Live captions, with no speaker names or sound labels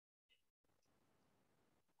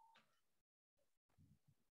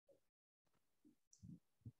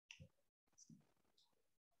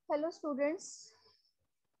Hello students,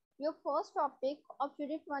 your first topic of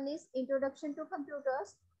unit 1 is Introduction to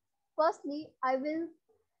Computers. Firstly, I will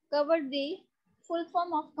cover the full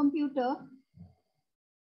form of computer.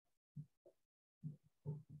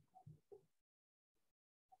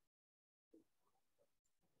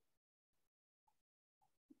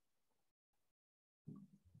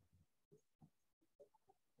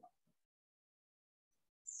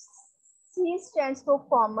 C stands for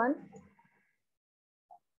Common,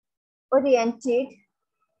 Oriented,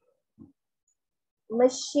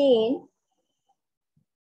 Machine,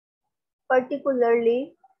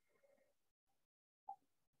 particularly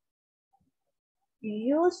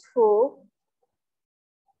used for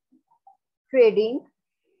trading,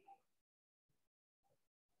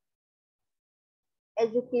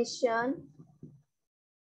 education,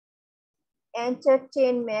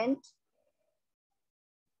 entertainment,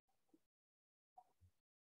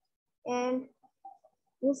 and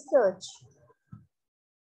research.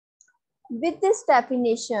 With this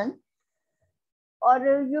definition,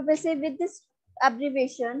 or you may say with this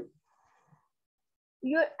abbreviation,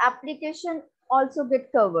 your application also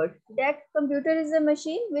get covered. That computer is a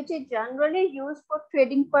machine which is generally used for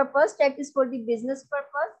trading purpose, that is for the business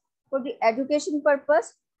purpose, for the education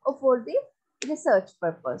purpose, or for the research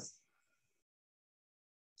purpose.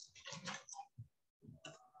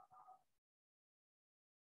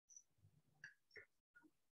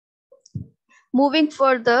 Moving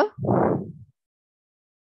further,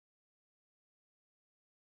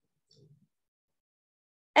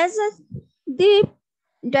 as the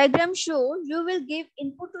diagram show, you will give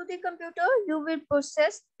input to the computer, you will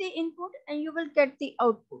process the input, and you will get the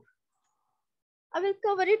output. I will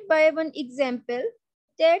cover it by one example,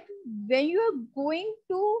 that when you are going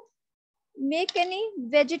to make any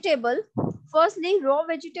vegetable, firstly raw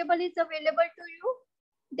vegetable is available to you,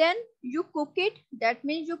 then you cook it, that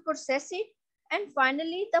means you process it, and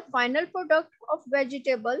finally the final product of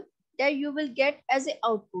vegetable that you will get as an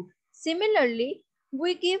output. Similarly,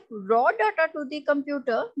 we give raw data to the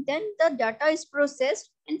computer, then the data is processed,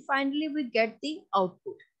 and finally we get the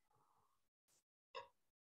output.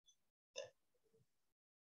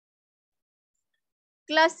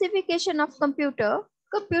 Classification of computer.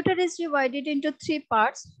 Computer is divided into three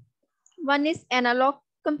parts. One is analog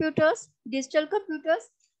computers, digital computers,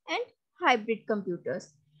 and hybrid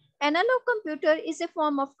computers. Analog computer is a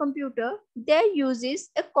form of computer that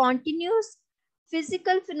uses a continuous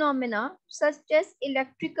physical phenomena such as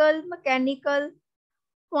electrical, mechanical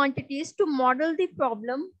quantities to model the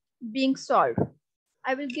problem being solved.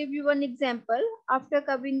 I will give you one example after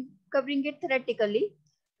covering it theoretically.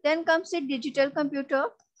 Then comes a digital computer,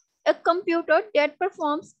 a computer that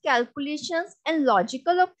performs calculations and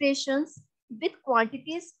logical operations with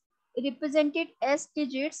quantities represented as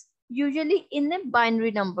digits, usually in a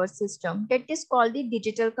binary number system. That is called the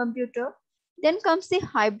digital computer. Then comes the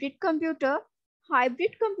hybrid computer.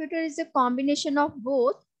 Hybrid computer is a combination of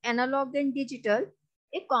both analog and digital.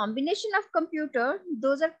 A combination of computer,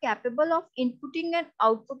 those are capable of inputting and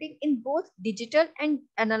outputting in both digital and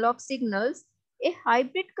analog signals. A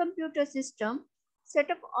hybrid computer system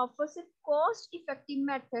setup offers a cost-effective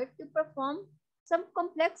method to perform some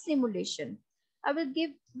complex simulation. I will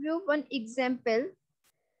give you one example.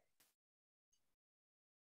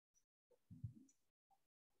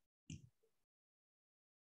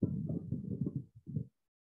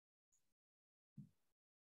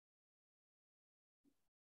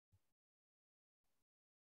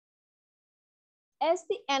 As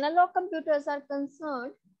the analog computers are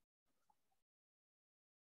concerned,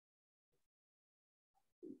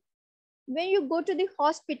 when you go to the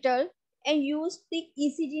hospital and use the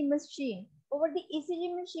ECG machine, over the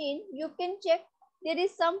ECG machine, you can check there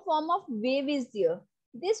is some form of wave is there.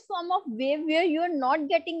 This form of wave where you are not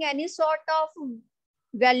getting any sort of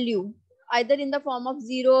value, either in the form of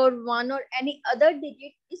 0 or 1 or any other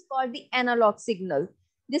digit, is called the analog signal.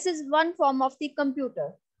 This is one form of the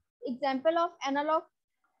computer. Example of analog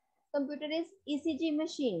computer is ECG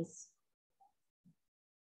machines.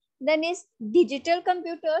 Then is digital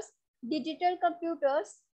computers. Digital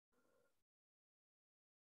computers,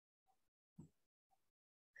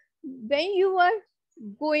 when you are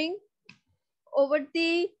going over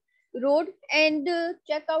the road and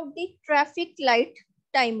check out the traffic light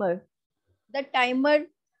timer, the timer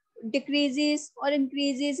decreases or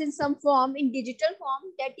increases in some form, in digital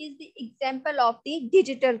form. That is the example of the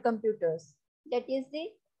digital computers. That is the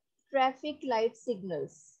traffic light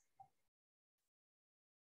signals.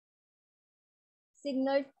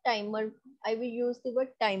 Signal timer, I will use the word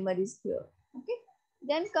timer is here. Okay.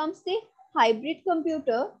 Then comes the hybrid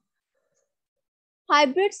computer.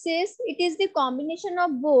 Hybrid says it is the combination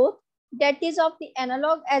of both, that is of the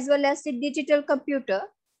analog as well as the digital computer.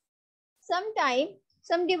 Sometimes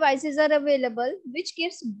some devices are available which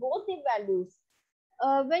gives both the values.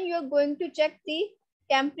 When you are going to check the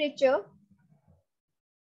temperature,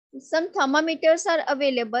 some thermometers are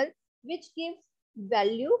available which gives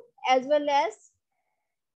value as well as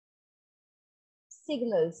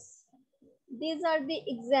signals. These are the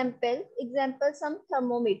example some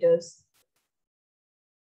thermometers.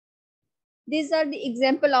 These are the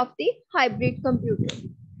example of the hybrid computer.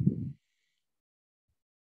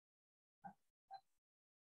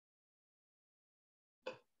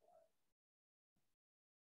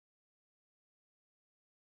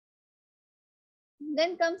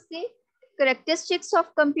 Then comes the characteristics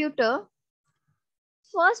of computer.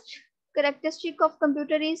 First characteristic of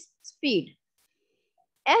computer is speed.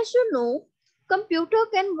 As you know, computer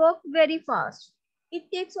can work very fast. It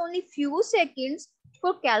takes only few seconds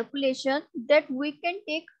for calculation that we can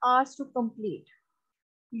take hours to complete.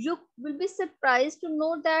 You will be surprised to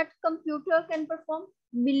know that computer can perform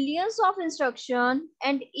millions of instructions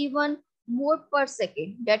and even more per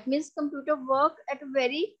second. That means computer work at a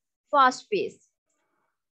very fast pace.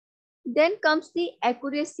 Then comes the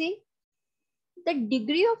accuracy. The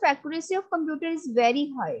degree of accuracy of computer is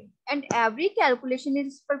very high and every calculation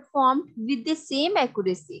is performed with the same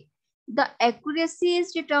accuracy. The accuracy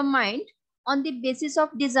is determined on the basis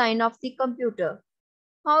of design of the computer,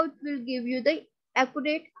 how it will give you the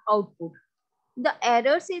accurate output. The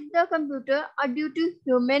errors in the computer are due to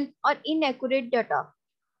human or inaccurate data.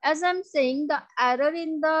 As I'm saying, the error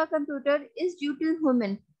in the computer is due to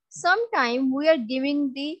human. Sometimes we are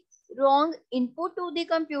giving the wrong input to the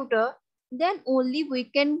computer, then only we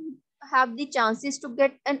can have the chances to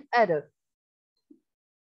get an error.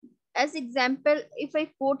 As example, if I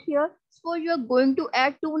quote here, so you are going to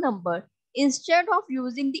add two numbers. Instead of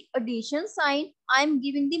using the addition sign, I am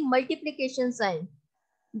giving the multiplication sign.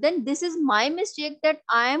 Then this is my mistake that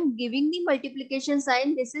I am giving the multiplication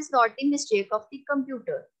sign. This is not the mistake of the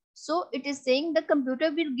computer. So it is saying the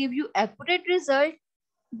computer will give you accurate result,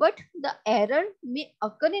 but the error may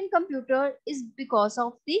occur in computer is because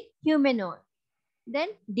of the human error. Then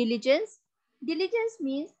diligence. Diligence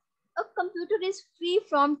means a computer is free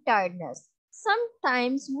from tiredness.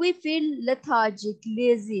 Sometimes we feel lethargic,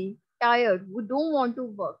 lazy, tired. We don't want to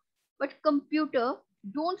work. But computer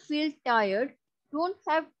don't feel tired, don't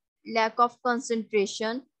have lack of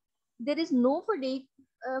concentration. There is no fatigue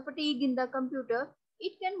in the computer.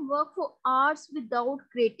 It can work for hours without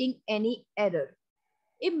creating any error.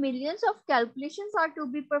 If millions of calculations are to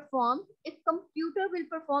be performed, a computer will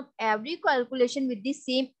perform every calculation with the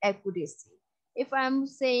same accuracy. If I am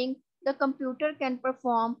saying the computer can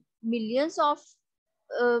perform millions of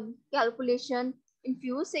calculation in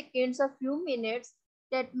few seconds or few minutes,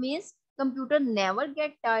 that means computer never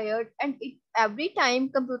get tired and every time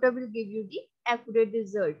computer will give you the accurate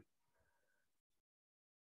result.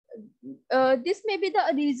 This may be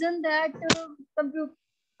the reason that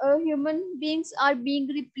human beings are being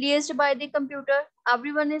replaced by the computer.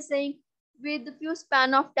 Everyone is saying with a few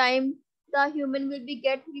span of time, the human will be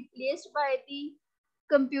get replaced by the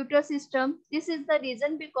computer system. This is the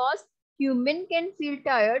reason because human can feel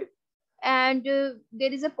tired and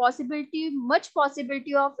there is a possibility, much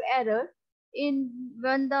possibility of error in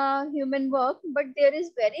when the human work, but there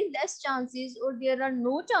is very less chances or there are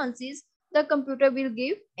no chances the computer will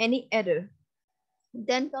give any error.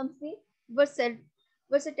 Then comes the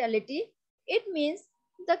versatility. It means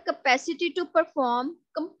the capacity to perform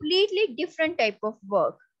completely different type of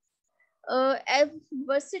work. As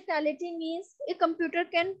versatility means a computer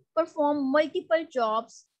can perform multiple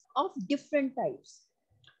jobs of different types.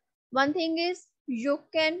 One thing is you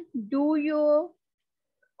can do your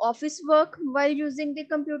office work while using the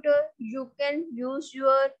computer. You can use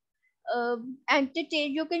your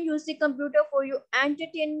you can use the computer for your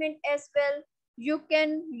entertainment as well. You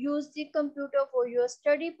can use the computer for your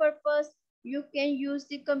study purpose. You can use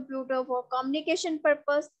the computer for communication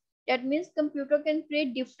purpose. That means computer can play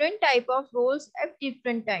different type of roles at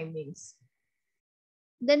different timings.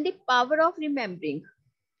 Then the power of remembering.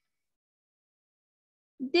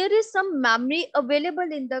 There is some memory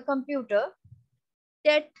available in the computer.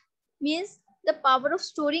 That means the power of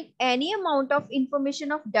storing any amount of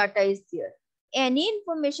information of data is there. Any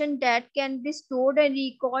information that can be stored and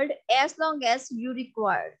recalled as long as you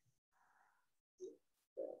require.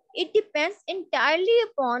 It depends entirely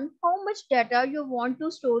upon how much data you want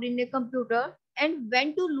to store in a computer and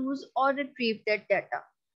when to lose or retrieve that data.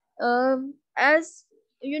 As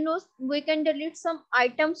you know, we can delete some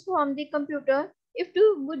items from the computer. If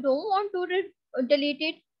we don't want to delete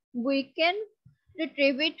it, we can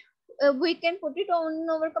retrieve it. We can put it on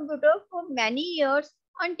our computer for many years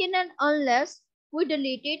until and unless we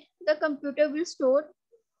delete it, the computer will store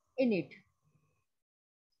in it.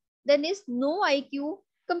 Then is no IQ.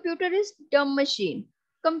 Computer is dumb machine.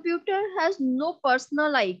 Computer has no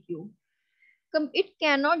personal IQ. It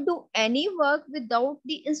cannot do any work without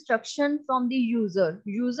the instruction from the user.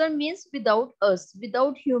 User means without us,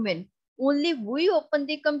 without human. Only we open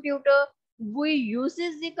the computer, we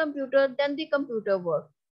uses the computer, then the computer work.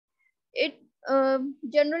 It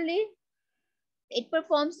generally it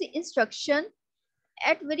performs the instruction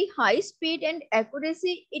at very high speed and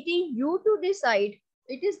accuracy. It is you to decide.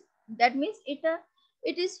 It is that means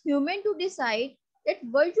it is human to decide that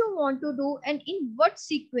what you want to do and in what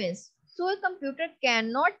sequence. So a computer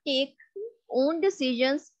cannot take own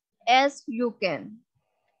decisions as you can.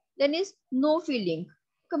 Then is no feeling.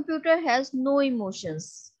 Computer has no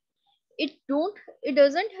emotions. It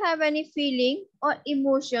doesn't have any feeling or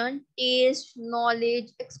emotion, taste,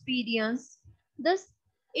 knowledge, experience. Thus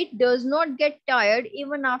it does not get tired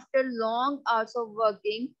even after long hours of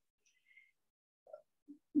working.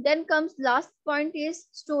 Then comes last point is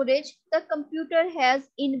storage. The computer has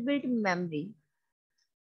inbuilt memory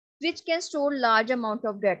which can store large amount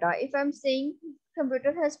of data. If I'm saying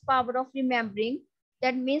computer has power of remembering,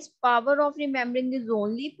 that means power of remembering is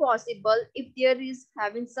only possible if there is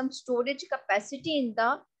having some storage capacity in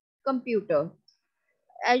the computer.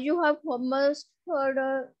 As you have must heard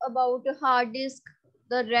about a hard disk,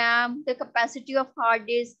 the RAM, the capacity of hard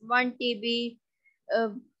disk 1 TB,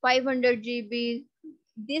 500 GB.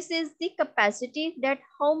 This is the capacity that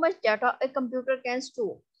how much data a computer can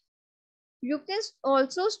store. You can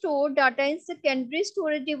also store data in secondary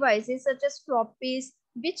storage devices such as floppies,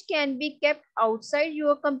 which can be kept outside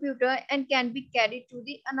your computer and can be carried to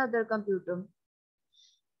the another computer.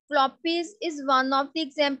 Floppies is one of the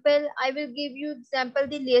example. I will give you example.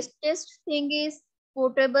 The latest thing is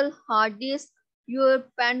portable hard disk, your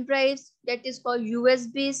pen drives that is called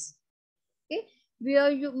USBs. Okay, where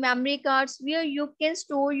you memory cards where you can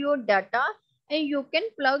store your data and you can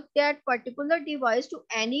plug that particular device to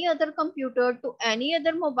any other computer, to any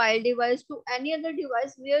other mobile device, to any other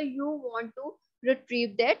device where you want to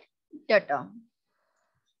retrieve that data.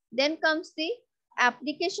 Then comes the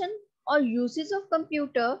application or uses of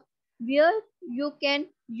computer where you can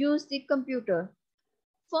use the computer.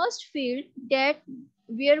 First field that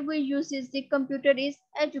where we use is the computer is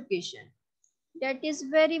education. That is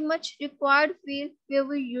very much required field where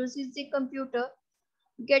we use is the computer.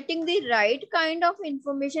 Getting the right kind of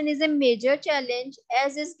information is a major challenge,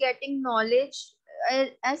 as is getting knowledge,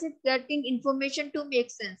 as is getting information to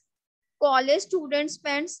make sense. College student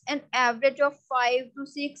spends an average of 5 to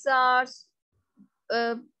 6 hours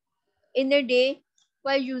uh, in a day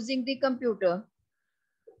while using the computer.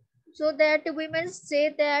 So that we must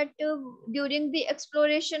say that during the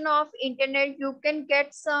exploration of internet, you can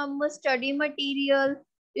get some study material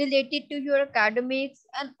related to your academics,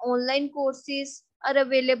 and online courses are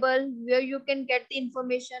available where you can get the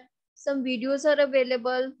information. Some videos are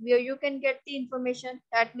available where you can get the information.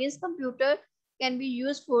 That means computer can be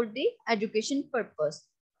used for the education purpose.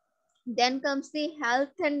 Then comes the health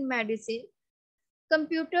and medicine.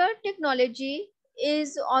 Computer technology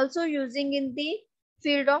is also using in the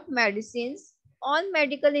field of medicines. All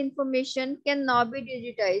medical information can now be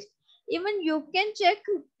digitized. Even you can check,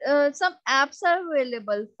 some apps are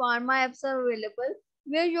available, pharma apps are available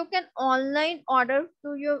where you can online order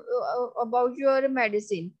to your about your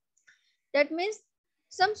medicine. That means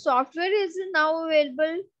some software is now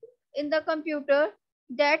available in the computer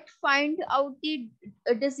that find out the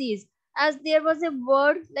disease. As there was a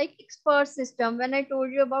word like expert system when I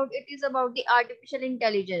told you about, it is about the artificial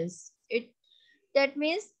intelligence. It that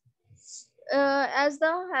means as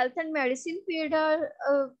the health and medicine field are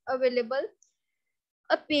available,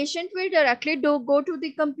 a patient will directly go to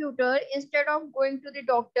the computer instead of going to the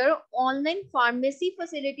doctor. Online pharmacy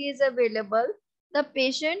facility is available. The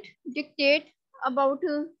patient dictate about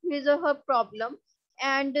his or her problem,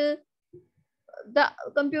 and the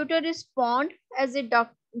computer respond as a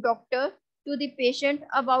doctor to the patient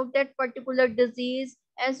about that particular disease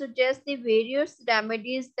and suggest the various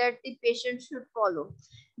remedies that the patient should follow.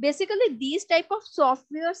 Basically, these type of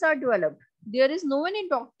softwares are developed. There is no any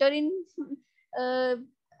doctor in uh,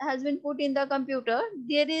 has been put in the computer.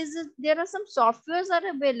 There are some softwares are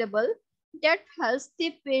available that helps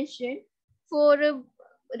the patient for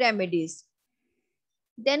remedies.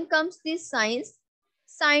 Then comes the science.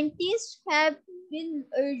 Scientists have been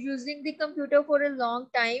using the computer for a long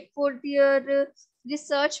time for their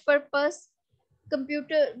research purpose.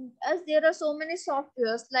 Computer, as there are so many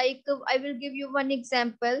softwares, like I will give you one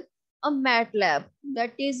example. a MATLAB,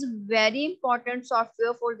 that is very important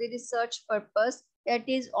software for the research purpose, that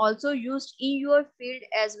is also used in your field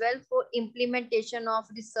as well for implementation of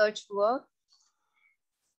research work.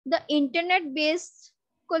 The internet-based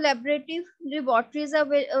collaborative laboratories are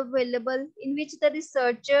available in which the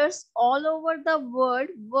researchers all over the world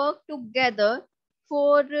work together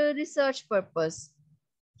for research purpose.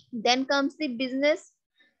 Then comes the business.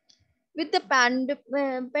 With the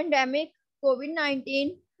pandemic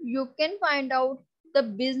COVID-19, you can find out the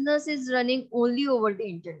business is running only over the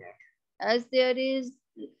internet, as there is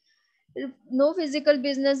no physical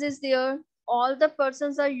business is there. All the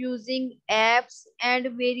persons are using apps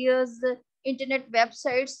and various internet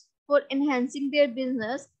websites for enhancing their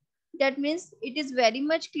business. That means it is very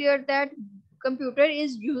much clear that computer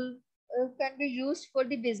is used can be used for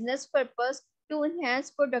the business purpose to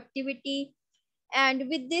enhance productivity. And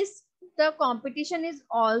with this, the competition is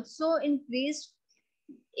also increased.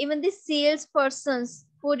 Even the sales persons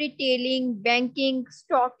for retailing, banking,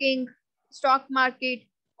 stocking, stock market,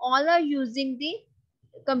 all are using the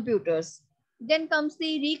computers. Then comes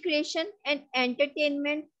the recreation and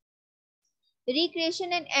entertainment.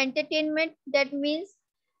 Recreation and entertainment, that means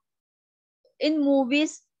in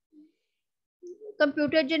movies,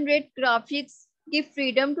 computer generate graphics, give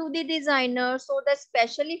freedom to the designer, so the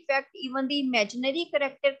special effect, even the imaginary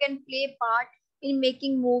character can play part in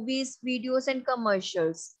making movies, videos and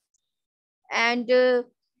commercials. And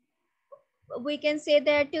we can say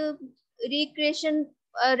that recreation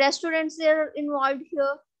restaurants are involved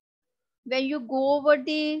here. When you go over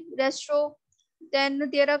the restaurant, then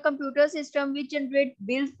there are computer system which generate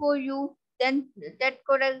bill for you, then that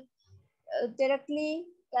could directly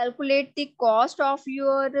calculate the cost of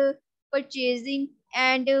your purchasing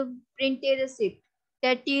and print a receipt.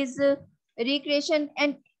 That is recreation.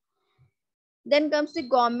 And then comes the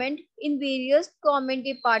government. In various government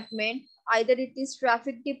department, either it is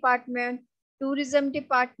traffic department, tourism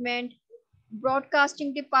department,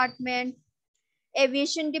 broadcasting department,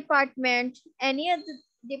 aviation department, any other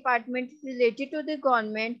department related to the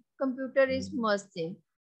government, computer is must thing.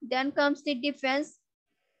 Then comes the defense.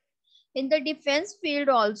 In the defense field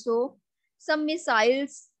also, some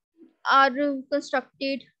missiles are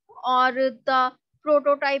constructed, or the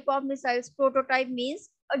prototype of missiles. Prototype means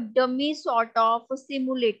a dummy sort of a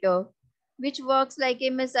simulator which works like a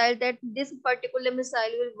missile, that this particular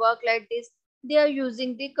missile will work like this. They are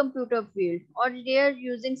using the computer field, or they are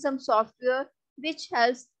using some software which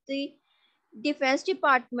helps the defense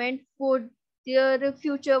department for their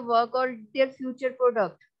future work or their future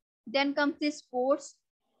product. Then comes the sports.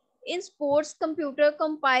 In sports, computer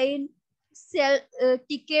compile sell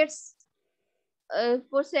tickets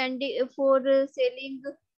for sending for selling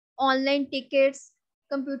online tickets.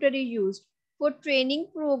 Computer is used for training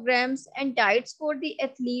programs and diets for the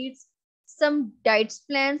athletes. Some diets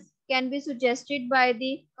plans can be suggested by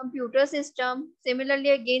the computer system.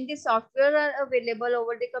 Similarly, again, the software are available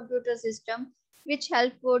over the computer system which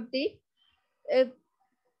help for the uh,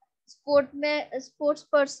 sports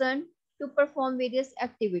person to perform various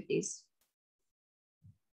activities.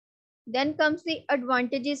 Then comes the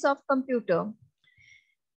advantages of computer.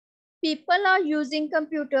 People are using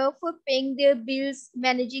computer for paying their bills,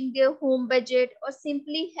 managing their home budget, or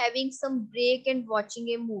simply having some break and watching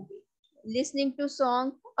a movie, listening to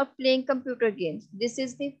song, or playing computer games. This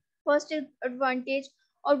is the first advantage,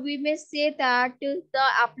 or we may say that the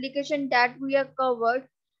application that we have covered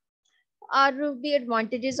are the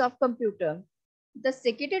advantages of computer. The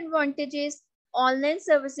second advantage is online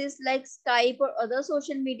services like Skype or other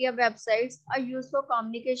social media websites are used for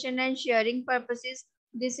communication and sharing purposes.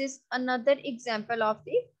 This is another example of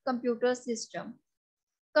the computer system.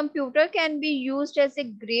 Computer can be used as a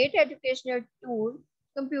great educational tool.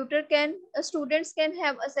 Students can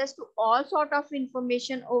have access to all sort of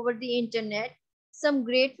information over the internet. Some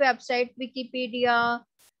great website, Wikipedia,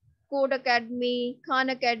 Code Academy, Khan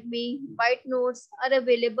Academy, Byte Notes are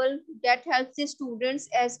available that helps the students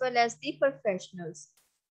as well as the professionals.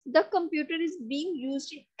 The computer is being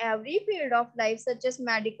used in every field of life such as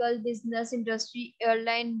medical, business, industry,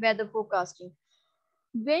 airline, weather forecasting.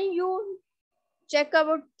 When you check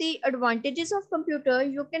about the advantages of computer,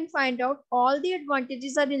 you can find out all the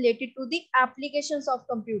advantages are related to the applications of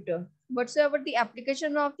computer. Whatsoever the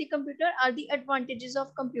application of the computer are the advantages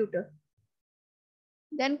of computer.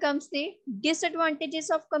 Then comes the disadvantages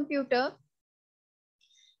of computer.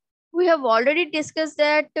 We have already discussed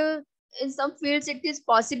that in some fields it is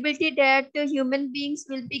possibility that human beings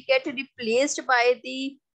will be get replaced by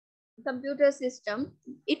the computer system.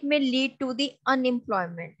 It may lead to the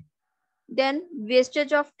unemployment. Then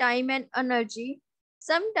wastage of time and energy.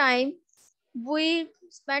 Sometimes we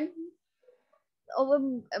spend our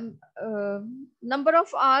number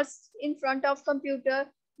of hours in front of computer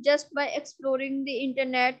just by exploring the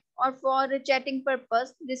internet or for a chatting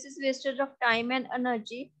purpose. This is wastage of time and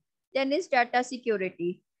energy. Then is data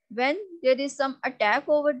security. When there is some attack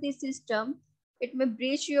over the system, it may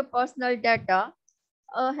breach your personal data.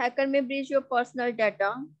 A hacker may breach your personal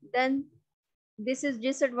data. Then this is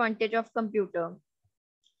disadvantage of computer.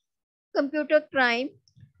 Computer crime.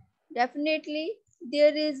 Definitely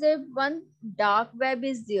there is a one dark web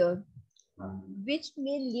is there which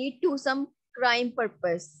may lead to some crime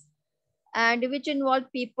purpose and which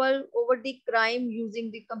involve people over the crime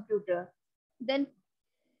using the computer. Then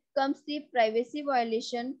comes the privacy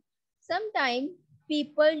violation. Sometimes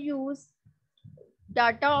people use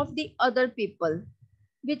data of the other people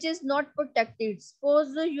which is not protected.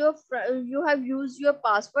 Suppose you have used your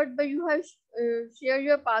password, but you have shared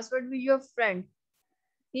your password with your friend.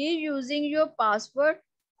 He is using your password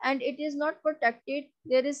and it is not protected.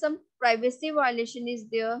 There is some privacy violation is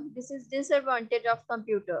there. This is disadvantage of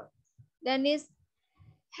computer. Then is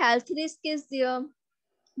health risk is there.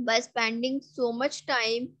 By spending so much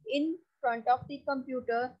time in front of the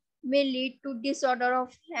computer may lead to disorder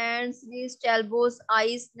of hands, wrist, elbows,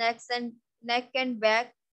 eyes, neck and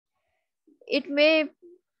back. It may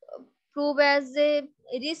prove as a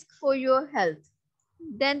risk for your health.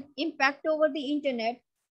 Then impact over the internet.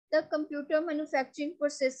 The computer manufacturing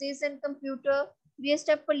processes and computer waste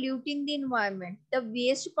are polluting the environment. The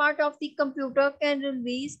waste part of the computer can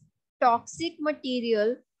release toxic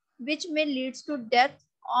material which may lead to death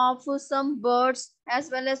of some birds as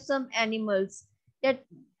well as some animals that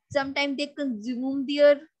sometimes they consume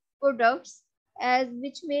their products as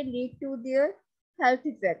which may lead to their health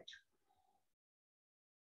effect.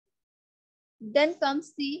 Then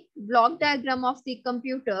comes the block diagram of the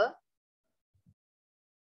computer.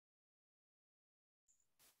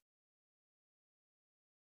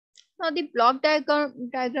 Now the block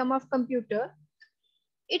diagram of computer,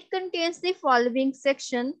 it contains the following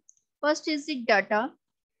section. First is the data,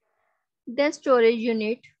 then storage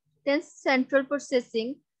unit, then central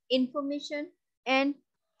processing, information, and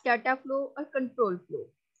data flow or control flow.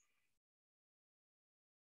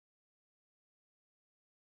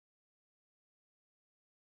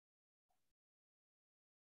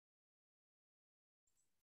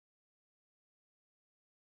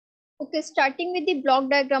 Okay, starting with the block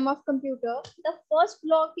diagram of computer, the first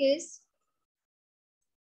block is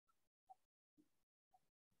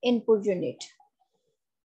input unit.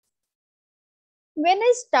 When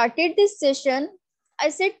I started this session, I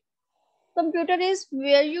said computer is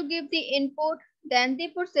where you give the input, then the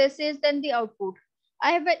processes, then the output.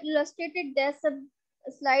 I have illustrated this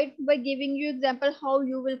slide by giving you example how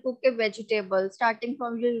you will cook a vegetable, starting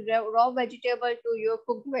from your raw vegetable to your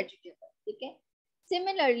cooked vegetable. Okay.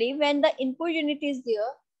 Similarly, when the input unit is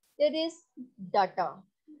there, there is data.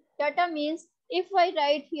 Data means if I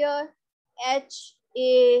write here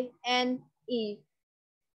HANE,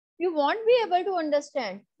 you won't be able to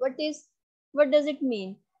understand what does it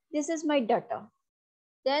mean. This is my data.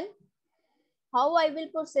 Then how I will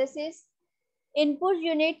process is input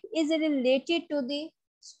unit is related to the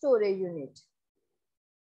storage unit.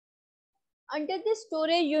 Under the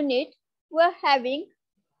storage unit, we are having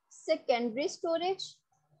secondary storage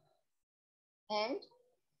and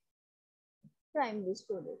primary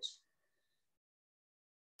storage.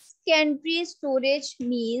 Secondary storage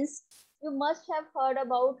means you must have heard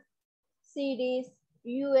about CDs,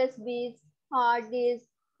 USBs, hard disks,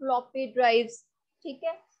 floppy drives. Okay?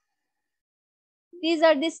 These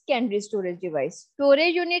are the secondary storage device.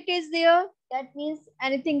 Storage unit is there. That means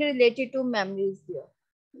anything related to memory is there.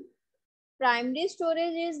 Primary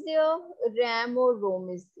storage is there. RAM or ROM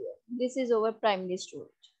is there. This is our primary storage.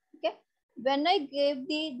 Okay. When I gave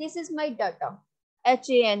this is my data,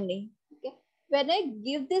 HANE. Okay. When I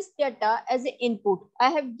give this data as an input, I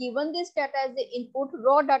have given this data as an input.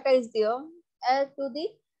 Raw data is there to the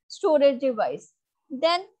storage device.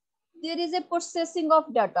 Then there is a processing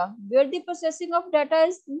of data. Where the processing of data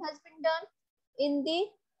has been done? In the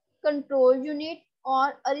control unit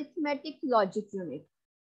or arithmetic logic unit.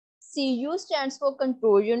 CU stands for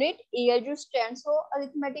control unit, ALU stands for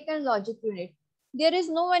arithmetic and logic unit. There is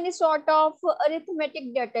no any sort of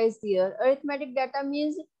arithmetic data is there. Arithmetic data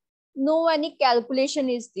means no any calculation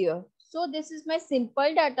is there. So this is my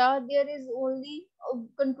simple data. There is only a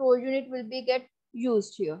control unit will be get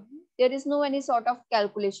used here. There is no any sort of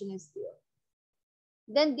calculation is there.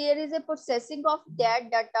 Then there is a processing of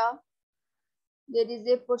that data. There is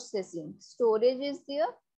a processing. Storage is there.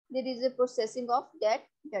 There is a processing of that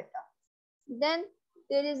data. Then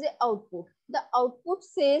there is a output. The output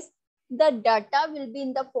says the data will be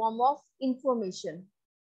in the form of information.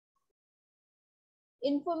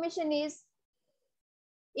 Information is,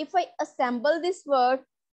 if I assemble this word,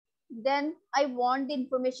 then I want the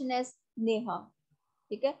information as Neha.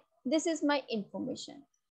 Okay, this is my information.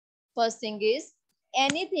 First thing is,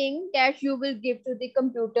 anything that you will give to the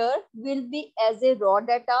computer will be as a raw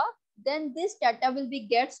data. Then this data will be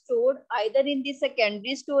get stored either in the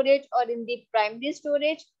secondary storage or in the primary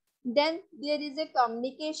storage. Then there is a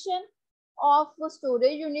communication of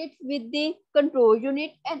storage unit with the control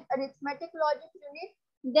unit and arithmetic logic unit.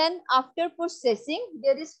 Then after processing,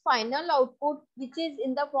 there is final output which is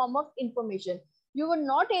in the form of information. You were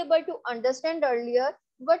not able to understand earlier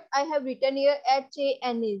what I have written here at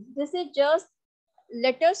HANIS. This is just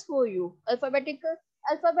letters for you,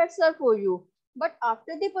 alphabets are for you. But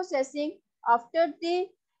after the processing, after the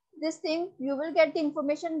this thing, you will get the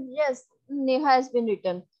information. Yes, Neha has been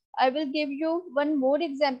written. I will give you one more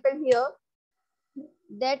example here,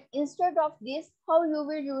 that instead of this, how you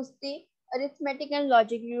will use the arithmetic and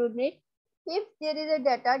logic unit. If there is a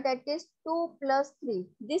data that is 2 plus 3,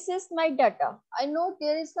 this is my data. I know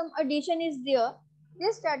there is some addition is there.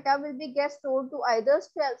 This data will be get stored to either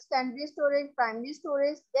secondary storage, primary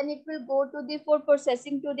storage, then it will go to the for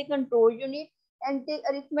processing to the control unit and the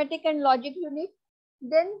arithmetic and logic unit.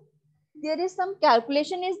 Then there is some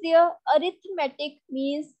calculation is there. Arithmetic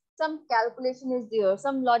means some calculation is there,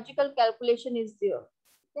 some logical calculation is there.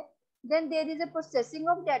 Okay. Then there is a processing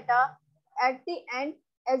of data. At the end,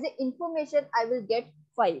 as a information, I will get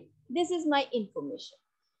 5. This is my information.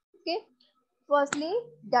 Okay. Firstly,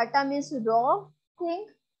 data means raw thing.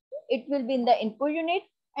 It will be in the input unit,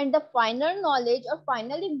 and the final knowledge or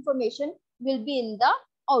final information will be in the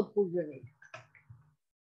output unit.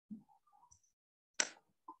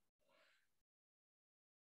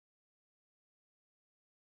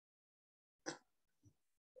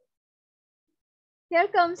 Here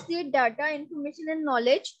comes the data, information and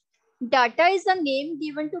knowledge. Data is a name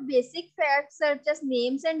given to basic facts such as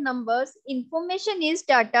names and numbers. Information is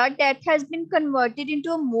data that has been converted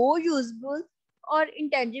into a more usable or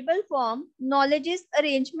intangible form. Knowledge is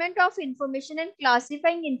arrangement of information and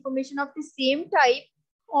classifying information of the same type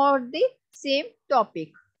or the same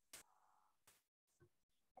topic.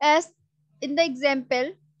 As in the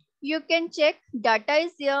example, you can check data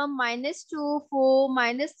is here -2, 4,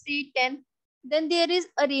 -3, 10. Then there is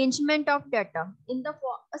arrangement of data in the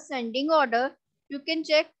ascending order. You can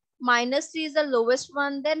check -3 is the lowest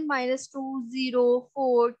one, then -2, 0,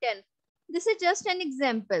 4, 10. This is just an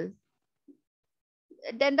example.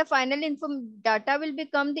 Then the final data will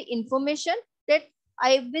become the information that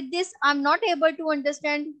with this I'm not able to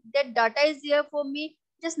understand that data is here for me,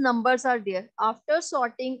 just numbers are there. After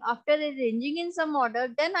sorting, after arranging in some order,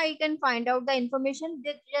 then I can find out the information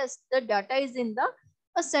that yes, the data is in the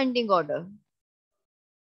ascending order.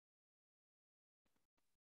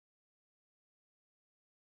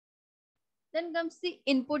 Then comes the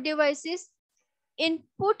input devices.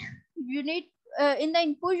 Input unit. In the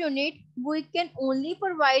input unit, we can only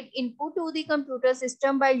provide input to the computer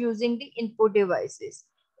system by using the input devices.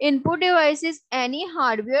 Input device is any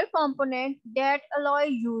hardware component that allow a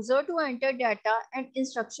user to enter data and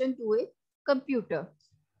instruction to a computer.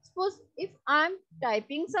 Suppose if I'm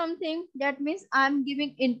typing something, that means I'm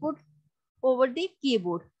giving input over the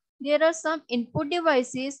keyboard. There are some input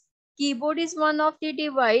devices. Keyboard is one of the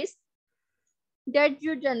device that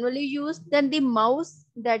you generally use. Then the mouse,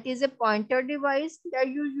 that is a pointer device that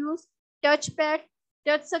you use. Touchpad,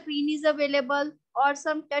 touch screen is available, or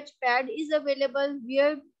some touchpad is available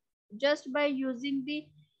where just by using the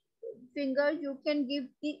finger you can give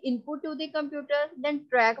the input to the computer. Then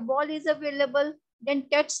trackball is available. Then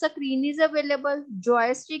touch screen is available.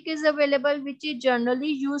 Joystick is available, which is generally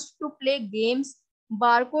used to play games.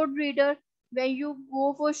 Barcode reader, when you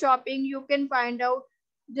go for shopping, you can find out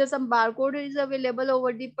just some barcode is available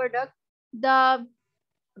over the product. The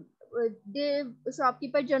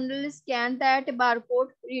shopkeeper generally scan that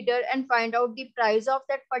barcode reader and find out the price of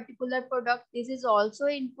that particular product. This is also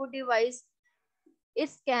input device. It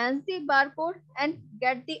scans the barcode and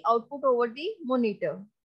get the output over the monitor.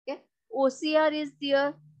 Okay. OCR is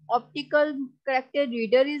there. Optical character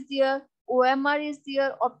reader is there. OMR is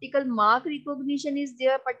there. Optical mark recognition is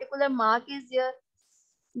there. Particular mark is there.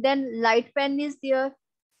 Then light pen is there.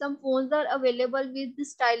 Some phones are available with the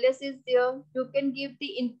stylus is there. You can give the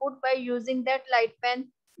input by using that light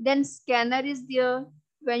pen. Then scanner is there.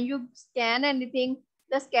 When you scan anything,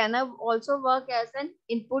 the scanner also work as an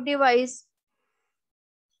input device.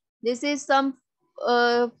 This is some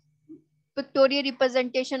pictorial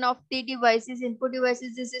representation of the devices, input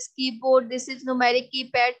devices. This is keyboard. This is numeric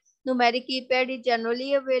keypad. Numeric keypad is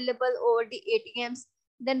generally available over the ATMs.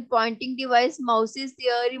 Then pointing device, mouse is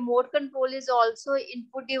there. Remote control is also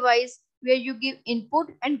input device where you give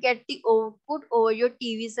input and get the output over your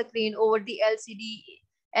TV screen, over the LCD,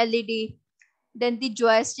 LED. Then the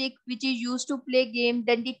joystick, which is used to play game.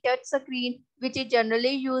 Then the touch screen, which is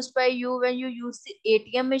generally used by you when you use the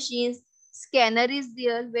ATM machines. Scanner is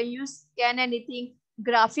there when you scan anything.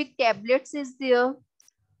 Graphic tablets is there.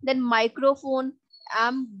 Then microphone,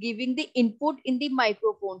 I'm giving the input in the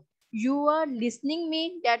microphone. You are listening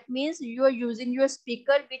me, that means you are using your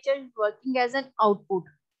speaker, which is working as an output.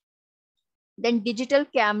 Then digital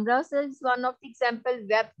cameras is one of the example.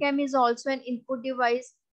 Webcam is also an input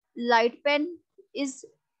device. Light pen is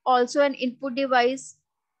also an input device.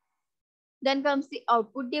 Then comes the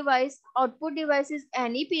output device. Output device is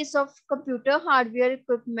any piece of computer hardware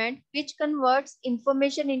equipment which converts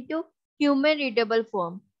information into human readable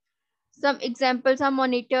form. Some examples are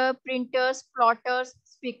monitor, printers, plotters,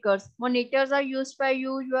 speakers. Monitors are used by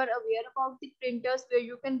you. You are aware about the printers where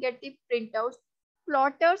you can get the printouts.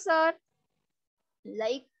 Plotters are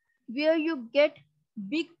like where you get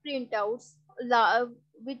big printouts,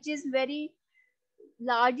 which is very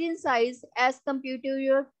large in size as compared to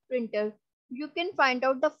your printer. You can find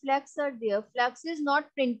out the flags are there. Flags is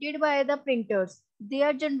not printed by the printers. They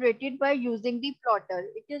are generated by using the plotter.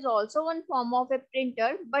 It is also one form of a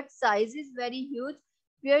printer, but size is very huge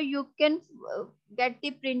where you can get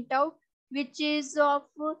the printout which is of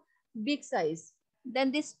big size.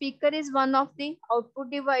 Then the speaker is one of the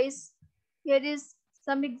output device. Here is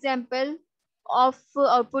some example of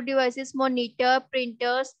output devices: monitor,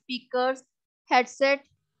 printer, speakers, headset.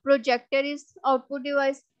 Projector is output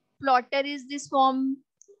device. Plotter is this form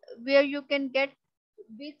where you can get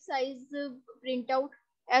big size printout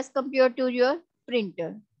as compared to your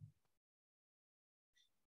printer.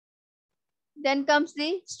 Then comes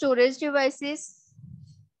the storage devices.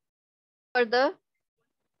 Further,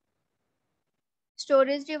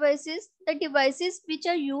 storage devices, the devices which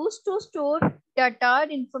are used to store data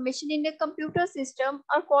or information in a computer system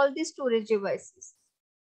are called the storage devices.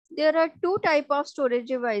 There are two types of storage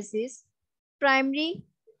devices: primary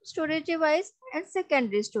storage device and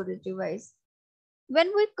secondary storage device.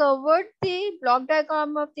 When we covered the block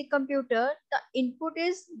diagram of the computer, the input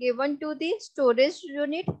is given to the storage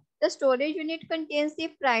unit. The storage unit contains the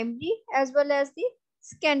primary as well as the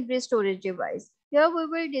secondary storage device. Here we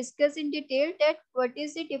will discuss in detail that what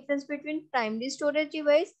is the difference between primary storage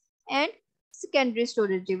device and secondary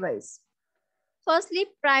storage device. Firstly,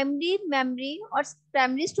 primary memory or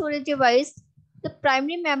primary storage device. The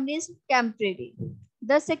primary memory is temporary.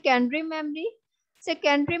 The secondary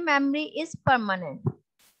memory is permanent.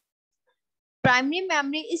 Primary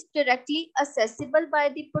memory is directly accessible by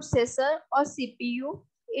the processor or CPU.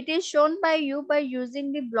 It is shown by you by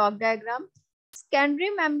using the block diagram. Secondary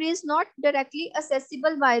memory is not directly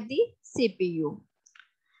accessible by the CPU.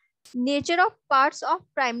 Nature of parts of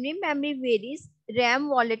primary memory varies. RAM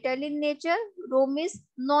volatile in nature, ROM is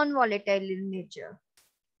non-volatile in nature.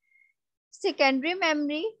 Secondary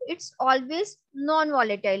memory, it's always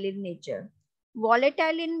non-volatile in nature.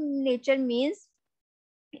 Volatile in nature means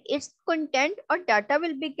its content or data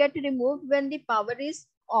will be get removed when the power is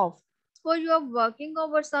off. So you are working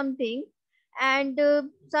over something and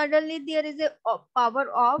suddenly there is a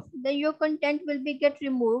power off, then your content will be get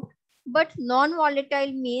removed. But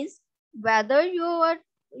non-volatile means whether your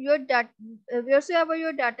data, wheresoever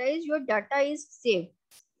your data is saved.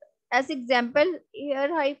 As example, here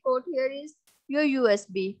I quote, here is your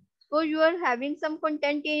USB. So you are having some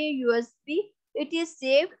content in your USB. It is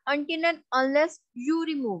saved until and unless you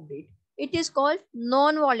removed it. It is called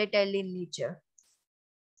non-volatile in nature.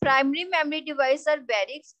 Primary memory devices are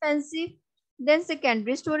very expensive than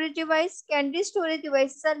secondary storage device. Secondary storage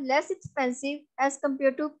devices are less expensive as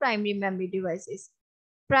compared to primary memory devices.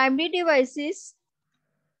 Primary devices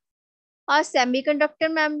are semiconductor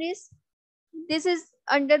memories. This is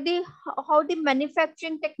under the how the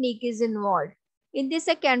manufacturing technique is involved. In the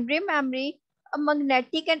secondary memory, a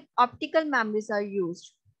magnetic and optical memories are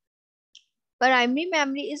used. Primary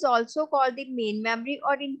memory is also called the main memory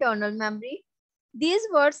or internal memory. These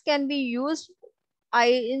words can be used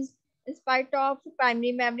in spite of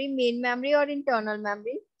primary memory, main memory, or internal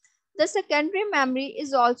memory. The secondary memory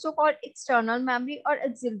is also called external memory or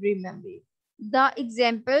auxiliary memory. The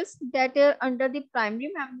examples that are under the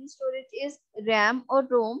primary memory storage is RAM or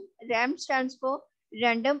ROM. RAM stands for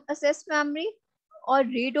random access memory or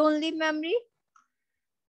read-only memory.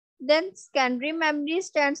 Then secondary memory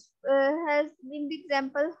has been the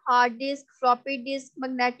example hard disk, floppy disk,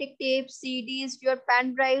 magnetic tape, CDs, your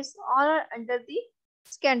pen drives, all are under the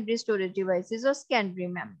secondary storage devices or secondary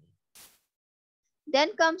memory.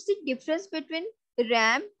 Then comes the difference between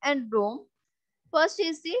RAM and ROM. First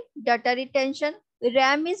is the data retention.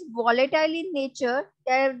 RAM is volatile in nature.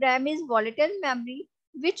 RAM is volatile memory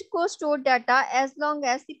which could store data as long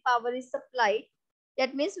as the power is supplied.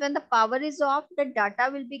 That means when the power is off, the data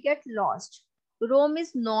will be get lost. ROM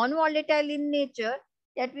is non-volatile in nature.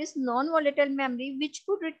 That means non-volatile memory which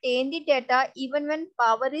could retain the data even when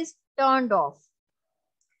power is turned off.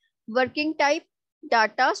 Working type: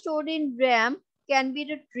 data stored in RAM can be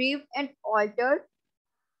retrieved and altered.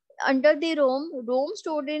 Under the ROM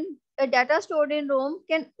stored in data stored in ROM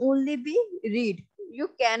can only be read. You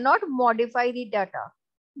cannot modify the data.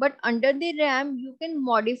 But under the RAM, you can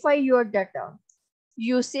modify your data.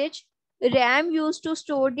 Usage: RAM used to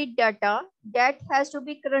store the data that has to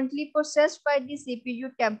be currently processed by the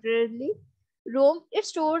CPU temporarily. ROM, it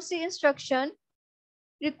stores the instruction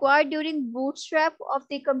required during bootstrap of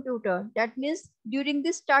the computer. That means during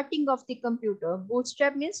the starting of the computer.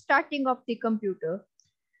 Bootstrap means starting of the computer.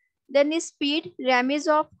 Then is speed. RAM is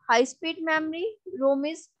of high speed memory. ROM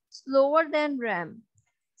is slower than RAM.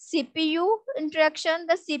 CPU interaction.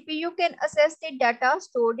 The CPU can access the data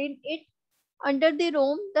stored in it. Under the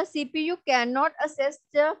ROM, the CPU cannot access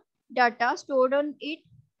the data stored on it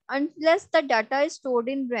unless the data is stored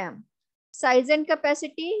in RAM. Size and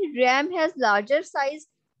capacity. RAM has larger size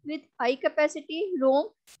with high capacity. ROM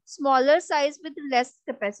smaller size with less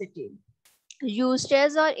capacity.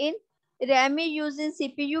 Usages are in: RAM is used in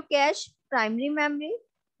CPU cache, primary memory.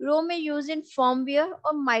 ROM is used in firmware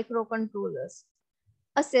or microcontrollers.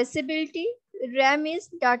 Accessibility: RAM is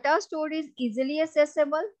data stored is easily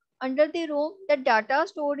accessible. Under the ROM, the data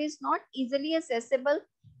stored is not easily accessible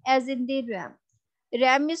as in the RAM.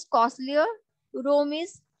 RAM is costlier. ROM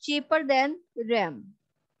is cheaper than RAM.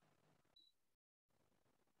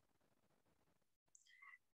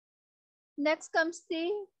 Next comes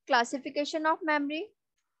the classification of memory.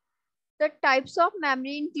 The types of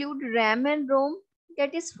memory include RAM and ROM.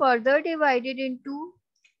 That is further divided into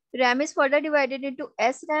RAM is further divided into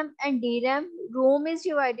SRAM and DRAM. ROM is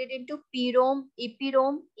divided into PROM,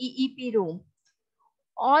 EPROM, EEPROM.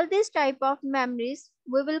 All these type of memories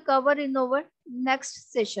we will cover in our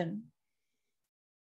next session.